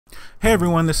Hey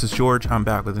everyone, this is George. I'm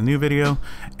back with a new video,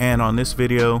 and on this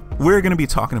video we're going to be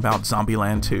talking about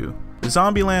Zombieland 2.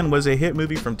 Zombieland was a hit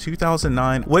movie from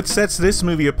 2009. What sets this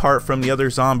movie apart from the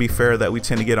other zombie fare that we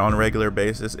tend to get on a regular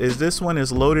basis is this one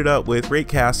is loaded up with great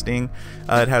casting.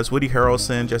 It has Woody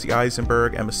Harrelson, Jesse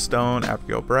Eisenberg, Emma Stone,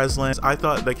 Abigail Breslin. I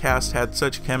thought the cast had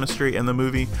such chemistry in the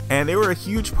movie, and they were a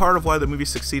huge part of why the movie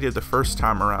succeeded the first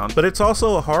time around. But it's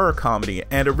also a horror comedy,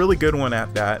 and a really good one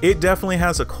at that. It definitely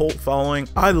has a cult following.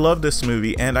 I love this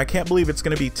movie, and I can't believe it's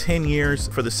going to be 10 years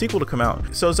for the sequel to come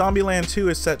out. So Zombieland 2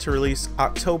 is set to release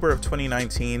October of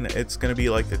 2019. It's going to be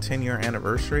like the 10-year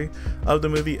anniversary of the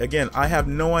movie. Again, I have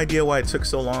no idea why it took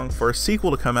so long for a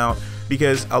sequel to come out,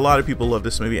 because a lot of people love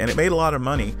this movie and it made a lot of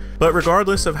money. But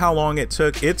regardless of how long it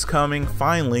took, it's coming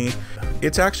finally.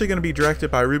 It's actually going to be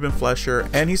directed by Ruben Fleischer,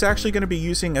 and he's actually going to be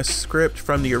using a script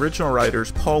from the original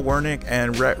writers Paul Wernick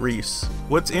and Rhett Reese.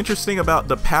 What's interesting about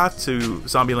the path to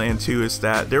Zombieland 2 is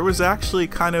that there was actually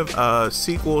kind of a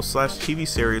sequel slash TV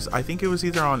series. I think it was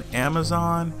either on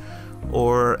Amazon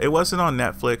or it wasn't on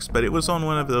Netflix, but it was on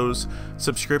one of those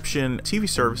subscription TV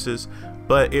services,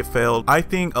 but it failed. I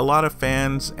think a lot of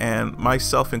fans, and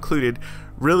myself included,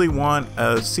 really want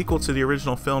a sequel to the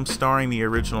original film starring the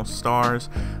original stars,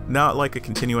 not like a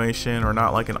continuation or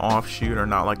not like an offshoot or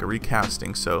not like a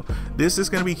recasting. So this is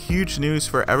going to be huge news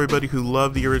for everybody who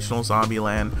loved the original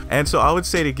Zombieland, and so I would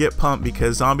say to get pumped,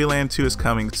 because Zombieland 2 is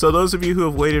coming. So those of you who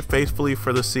have waited faithfully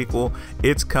for the sequel,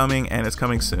 it's coming, and it's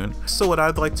coming soon. So what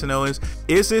I'd like to know is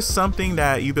this something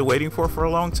that you've been waiting for a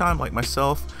long time, like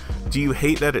myself? Do you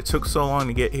hate that it took so long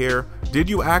to get here? Did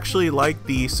you actually like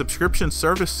the subscription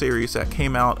service series that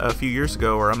came out a few years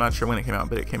ago, or I'm not sure when it came out,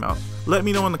 but it came out? Let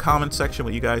me know in the comment section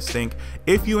what you guys think.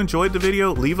 If you enjoyed the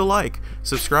video, leave a like,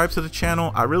 subscribe to the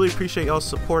channel. I really appreciate y'all's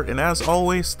support, and as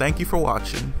always, thank you for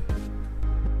watching.